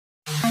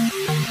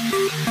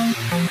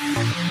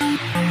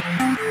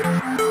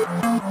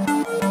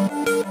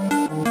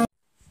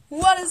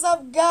What is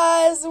up,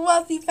 guys?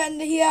 Wealthy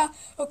Panda here,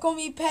 or call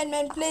me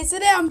Penman Plays.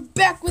 Today I'm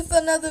back with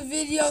another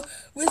video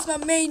with my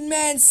main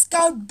man,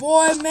 Scout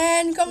BOI,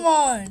 man. Come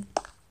on.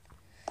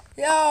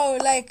 Yo,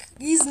 like,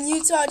 he's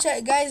new to our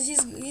channel, guys. His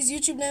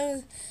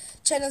YouTube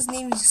channel's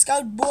name is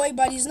Scout BOI,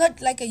 but he's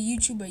not like a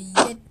YouTuber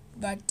yet.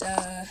 But,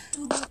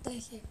 Dude, what the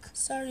heck?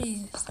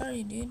 Sorry,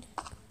 dude.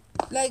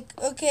 Like,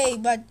 okay,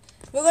 but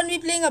we're gonna be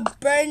playing a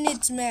Burn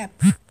It map.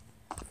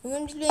 We're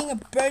going to be playing a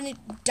Burn It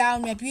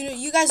Down map.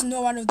 You guys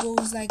know one of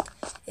those, like,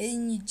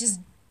 and you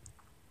just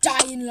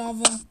die in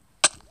lava.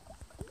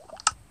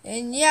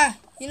 And yeah,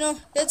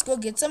 let's go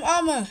get some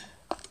armor.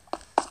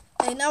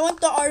 And I want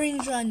the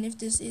orange one, if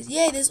this is.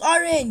 Yeah, this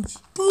orange.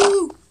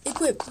 Boo!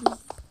 Equip.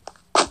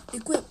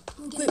 Equip.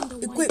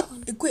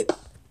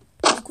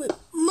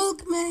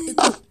 Milkman.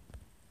 Equip.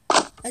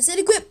 I said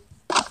equip.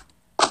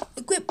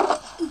 Equip.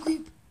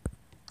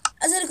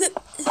 I said equip.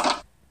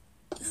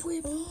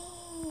 Equip. Oh.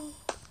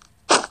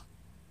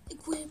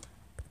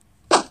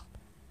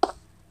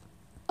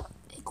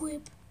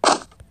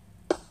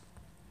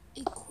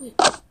 Equip.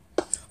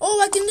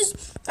 Oh, I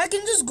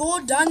can just go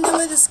down there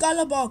with the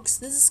scholar box.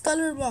 There's a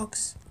scholar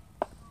box.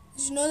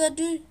 Did you know that,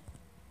 dude?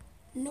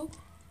 Nope.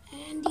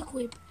 And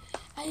equip.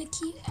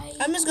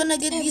 I'm just gonna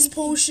get these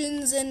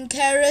potions and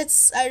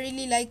carrots. I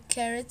really like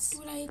carrots.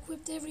 Well, I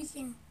equipped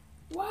everything.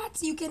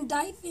 What? You can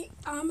dye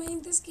armor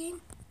in this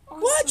game?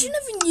 Awesome. What? You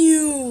never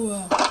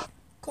knew.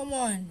 Come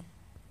on,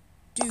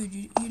 dude.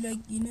 You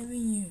never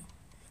knew.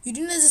 You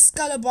didn't know there's a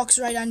scholar box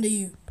right under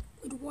you.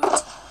 With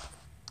what?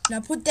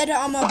 Now put that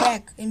armor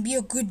back and be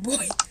a good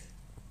boy.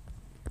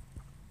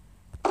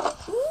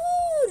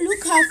 Ooh,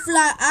 look how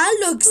fly I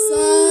look,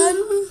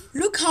 son.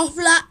 Look how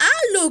fly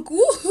I look.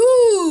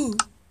 Woohoo!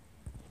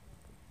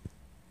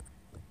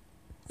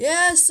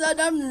 Yes, son,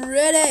 I'm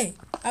ready.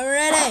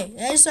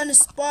 I just want to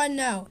spawn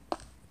now.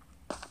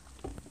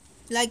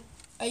 Like,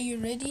 are you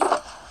ready?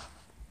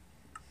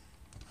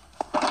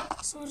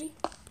 Sorry.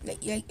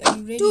 Like, are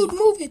you ready? Dude,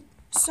 move it.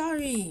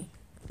 Sorry.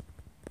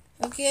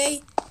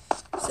 Okay.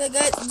 So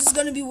guys, I'm just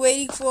gonna be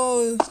waiting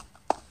for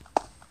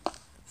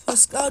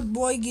Scout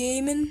BOI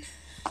gaming,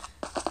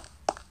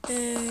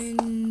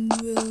 and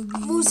we'll be.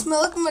 Who's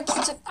milk in my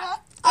kitchen?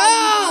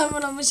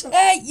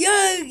 Hey,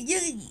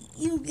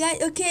 you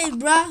guys. Okay,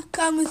 bruh,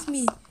 come with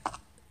me.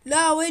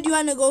 Now, where do you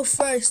wanna go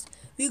first?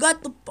 We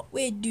got the.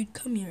 Wait, dude,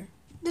 come here.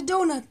 The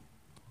donut.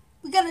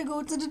 We gotta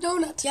go to the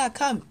donut. Yeah,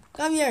 come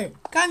here.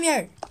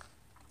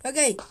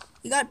 Okay,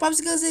 you got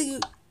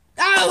popsicles.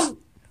 Ow!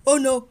 Oh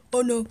no!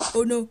 No.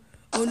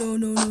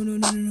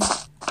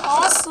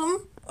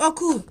 Awesome. Oh,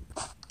 cool.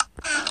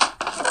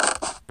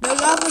 The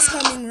lava's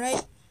coming,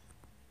 right?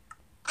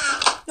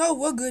 No,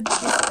 we're good.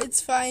 It's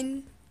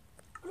fine.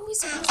 What are we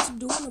supposed to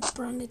do on a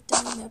Burn It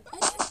Down map? I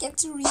didn't get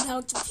to read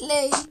how to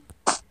play.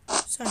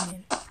 Sorry,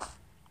 man.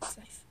 It's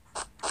life.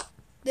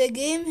 The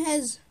game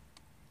has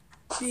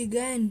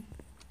begun.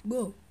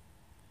 Go.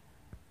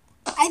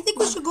 I think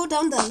we should go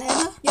down the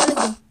ladder. Yeah, let's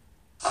go.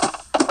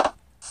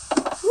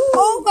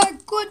 Oh my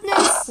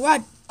goodness.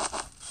 What?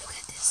 Look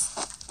at this.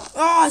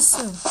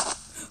 Awesome.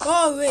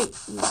 Oh, wait.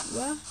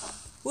 What?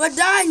 We're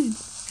done.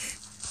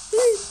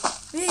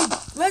 Wait,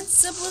 what's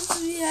supposed to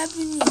be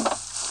happening?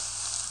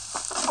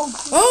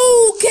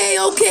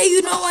 Okay.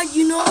 You know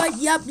what?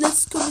 Yep,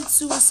 let's commit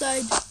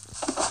suicide.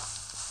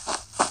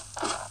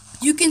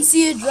 You can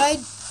see it, right?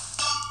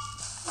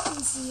 I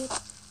can see it.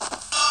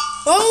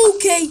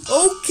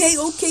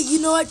 Okay. You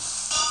know what?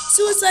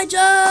 Suicide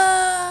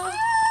job.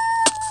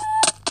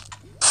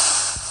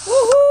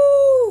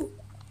 Woohoo!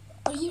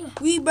 Oh, yeah.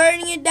 We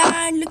burning it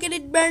down. Look at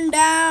it burn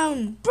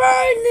down.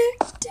 Burn it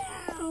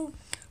down.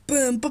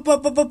 Boom.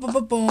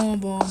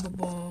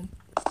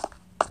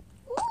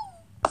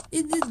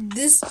 Isn't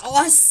this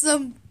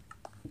awesome?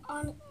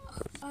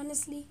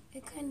 Honestly,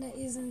 it kinda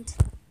isn't.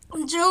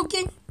 I'm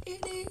joking.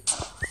 It is.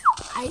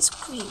 Ice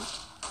cream.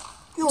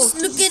 Yo,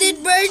 Look at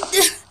it burn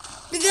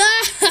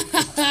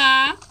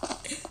down.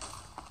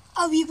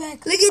 I'll be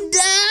back. Look at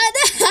that.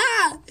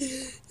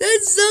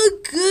 That's so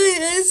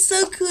good. That's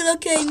so cool.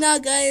 Okay, now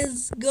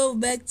guys, go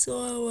back to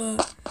our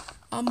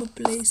armor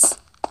place.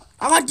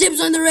 I got dibs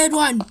on the red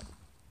one.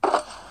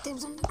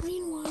 Dibs on the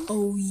green one.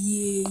 Oh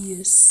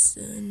yeah,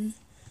 son.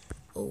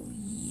 Oh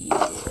yeah.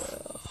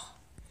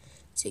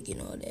 Taking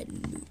all that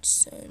loot,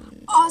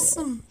 son.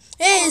 Awesome.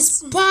 Hey,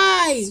 it's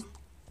pie.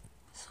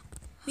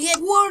 We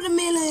get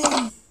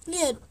Watermelon.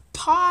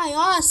 pie.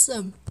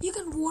 Awesome. You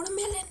got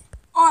watermelon.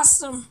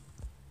 Awesome.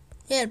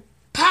 Yeah,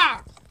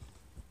 pie.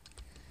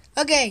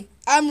 Okay,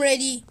 I'm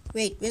ready.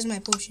 Wait, where's my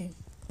potion?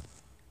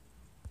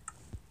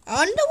 I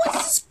wonder what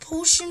this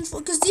potion for,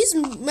 because these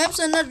maps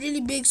are not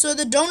really big, so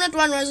the donut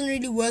one wasn't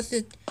really worth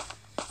it.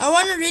 I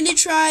want to really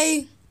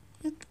try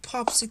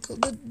popsicle,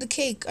 the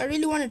cake. I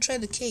really want to try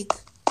the cake.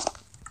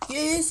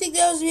 You think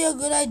that would be a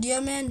good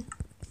idea, man?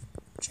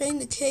 Trying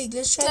the cake.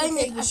 Let's try the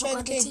cake. Let's try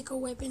the cake. Take a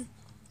weapon.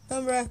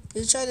 Come, bruh.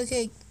 Let's try the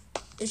cake.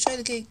 Let's try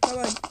the cake. Come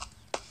on.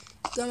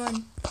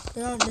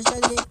 Let's try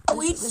the cake.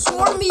 Wait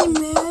for me,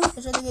 man.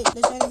 Let's try the cake.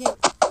 Let's try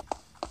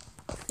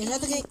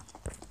the cake.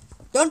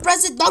 Don't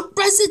press it. Don't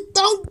press it.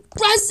 Don't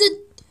press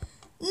it.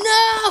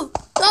 No,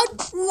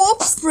 don't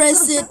Whoops.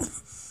 press it.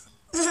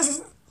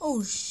 Oh,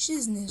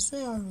 shizness,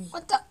 where are we?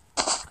 What the?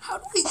 How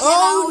do we get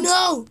Oh, out?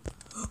 no.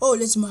 Oh,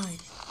 let's mine.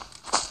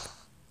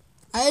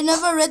 I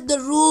never read the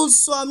rules,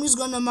 so I'm just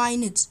gonna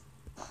mine it.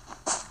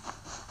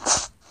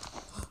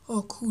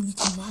 Oh, cool, you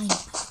can mine.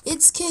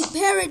 It's Cake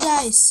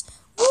Paradise.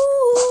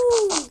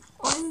 Woo!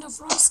 We're in the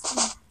frosty.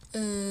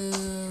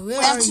 Where We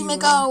are have to you?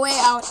 make our way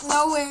out.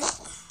 Nowhere.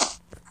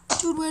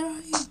 Dude, where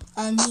are you?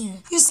 I'm here.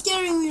 You're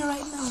scaring me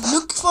right now.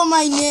 Look for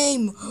my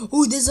name.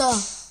 Oh, there's a...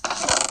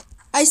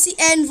 I see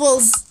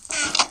anvils.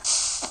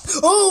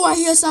 Oh, I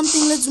hear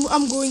something. Let's move.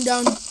 I'm going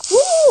down.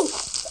 Woo!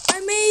 I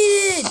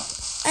made it.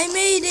 I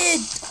made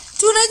it.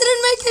 Dude, I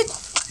didn't make it.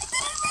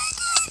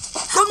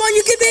 Come on,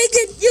 you can make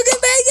it. You can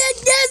make it.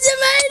 Yes, you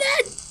made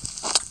it.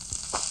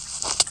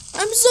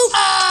 I'm so...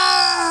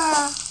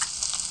 Ah!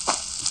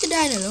 You're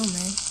dying alone,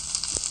 man.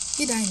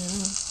 You're dying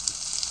alone.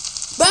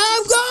 But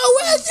I'm going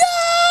with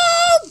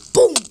you.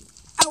 Boom.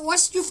 I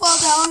watched you fall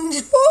down.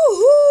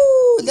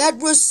 Woohoo! That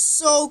was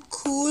so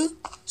cool.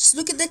 Just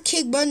look at the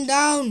cake burn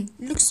down.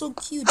 It looks so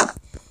cute.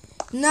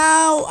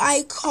 Now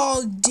I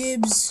call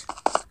dibs.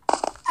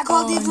 I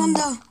called dibs on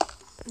the...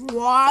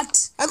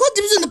 What? I got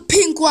dibs on the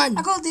pink one.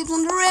 I called dibs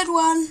on the red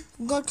one.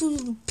 I got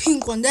dibs on the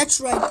pink one. That's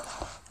right.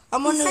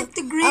 I'm on It's a. like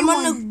the green I'm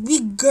on a one.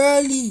 big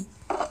girly.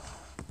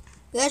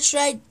 That's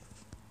right.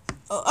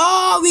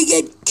 Oh, we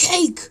get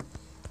cake.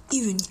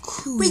 Even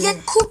cooler. We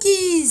get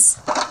cookies.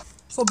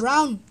 for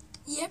brown.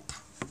 Yep.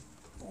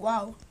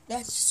 Wow,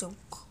 that's so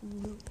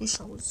cool. Wish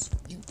I was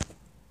you.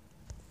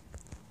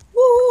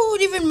 Woo!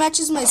 It even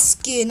matches my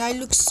skin. I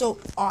look so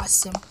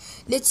awesome.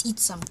 Let's eat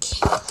some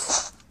cake.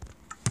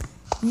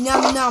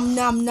 Nom nom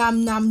nom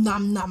nom nom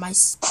nom nom. I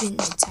spent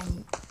my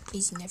time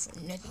placing that for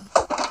nothing.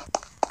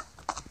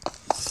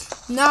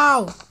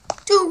 Now,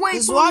 Dude, wait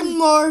there's for one me.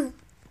 more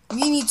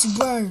we need to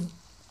burn.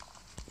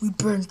 We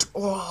burnt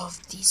all of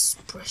these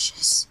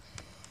brushes.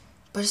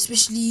 But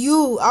especially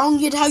you. I don't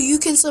get how you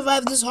can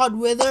survive this hot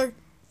weather.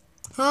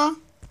 Huh?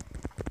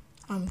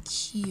 I'm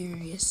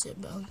curious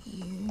about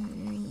you.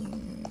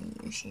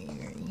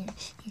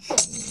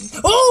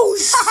 Oh,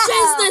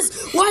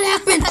 Jesus! What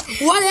happened?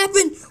 What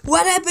happened?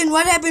 What happened?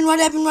 What happened? What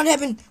happened? What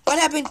happened? What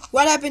happened?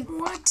 What happened?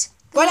 What?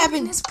 What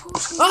happened? This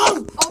potion.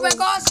 Oh! Oh my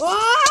gosh!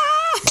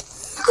 Ah!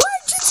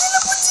 Why'd you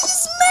teleport to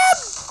this map?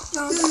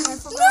 No, I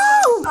forgot.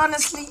 No!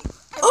 Honestly.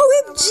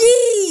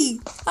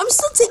 OMG! I'm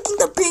still taking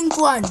the pink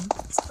one.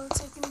 Still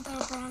taking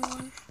the brown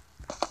one.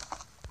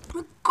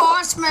 Oh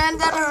gosh, man,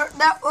 that hurt.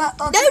 That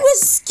okay. That was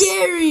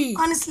scary.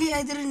 Honestly,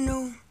 I didn't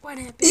know what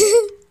happened.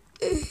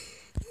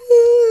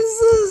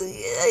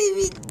 I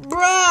mean,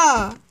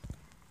 bruh.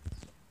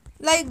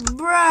 Like,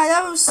 bruh,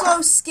 that was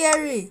so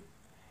scary.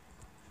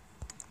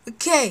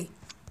 Okay,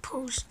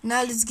 Potion.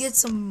 now let's get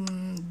some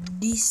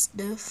this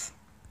stuff.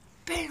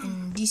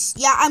 Bam. This,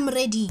 yeah, I'm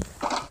ready.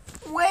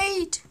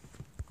 Wait.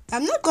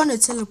 I'm not gonna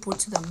teleport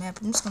to the map.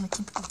 I'm just gonna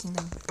keep making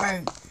them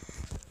burn.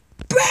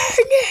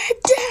 Burn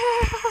it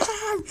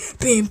down.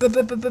 Bam, bam,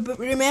 bam, bam, bam.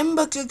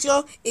 Remember,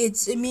 Clickshow,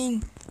 it's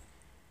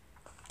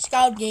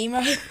Scout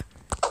Gamer.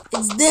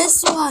 It's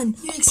this one.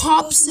 You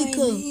exposed my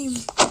Popsicle. name.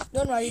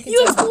 Don't worry, you can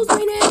You tell exposed my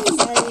name.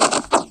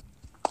 Sorry.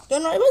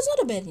 Don't worry, it's not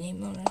a bad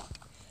name. Alright.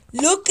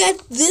 Look at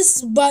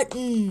this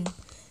button.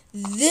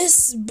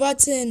 This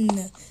button.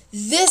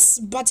 This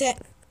button.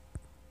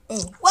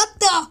 Oh. What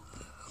the?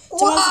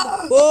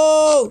 Wow.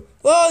 Whoa!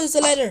 Whoa! There's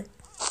a ladder.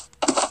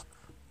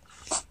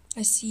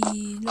 I see.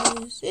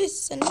 This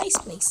is a nice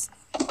place.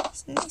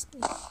 It's a nice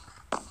place.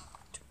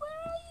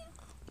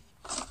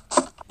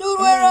 Dude,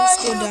 where are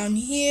Let's you? go down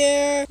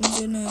here. I'm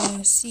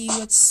gonna see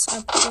what's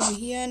up over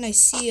here, and I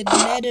see a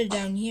ladder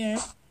down here.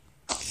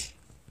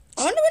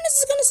 I wonder when this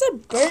is gonna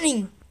start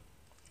burning.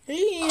 I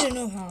really need to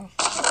know how.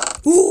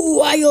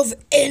 Ooh, Eye of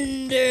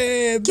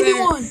Ender. Give me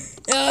one.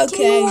 Okay. Give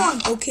me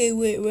one. Okay,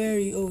 wait, where are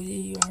you? Oh, there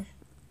you are.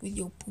 With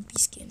your poopy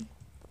skin.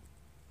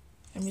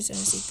 I'm just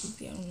gonna say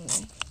poopy, I don't know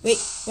why. Wait,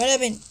 what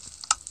happened?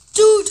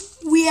 Dude,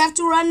 we have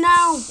to run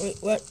now. Wait,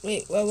 what?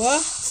 Wait,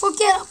 what?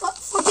 Forget about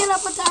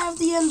the Eye of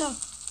the Ender.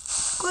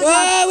 Good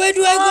luck. Where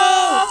do I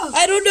go?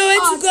 I don't know where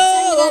to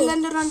I go.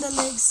 landed on the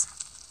legs.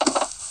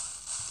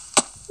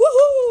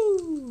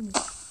 Woohoo!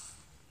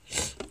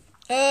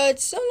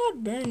 It's still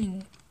not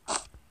burning.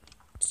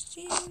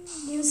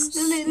 You're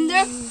still in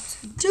there?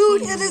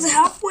 Dude, it is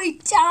halfway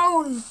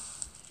down.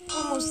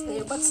 Almost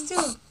there, but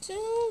still.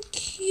 Still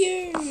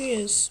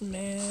curious,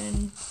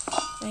 man.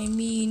 I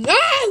mean,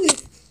 ah!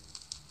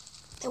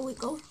 There we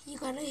go. You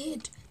got a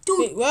hit. Dude,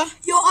 Wait, what?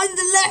 you're on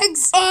the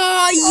legs.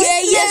 Oh yeah,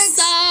 legs. yes,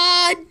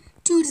 son.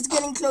 Dude, it's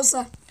getting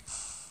closer.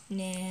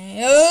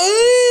 Nah.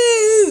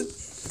 Oh!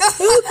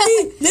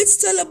 Okay, let's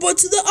teleport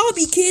to the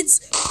obby, kids.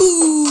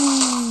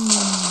 Boom.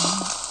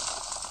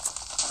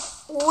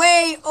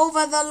 Way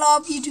over the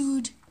lobby,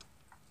 dude.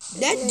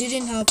 That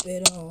didn't help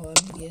at all,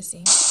 I'm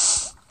guessing.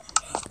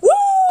 Woo!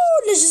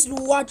 Let's just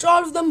watch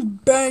all of them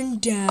burn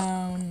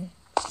down.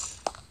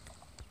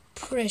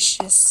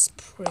 Precious,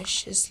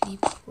 preciously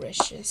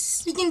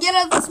precious. We can get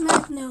out of this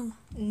map now.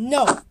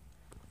 No.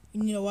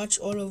 You need to watch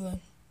all of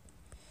them.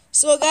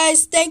 So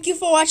guys, thank you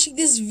for watching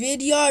this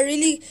video. I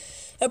really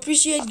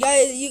appreciate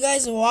you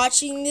guys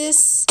watching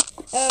this.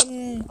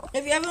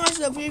 If you haven't watched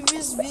the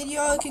previous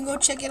video, you can go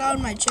check it out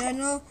on my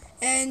channel.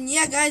 And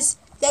yeah guys,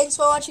 thanks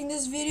for watching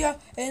this video,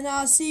 and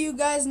I'll see you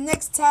guys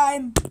next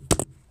time.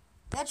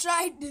 That's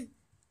right.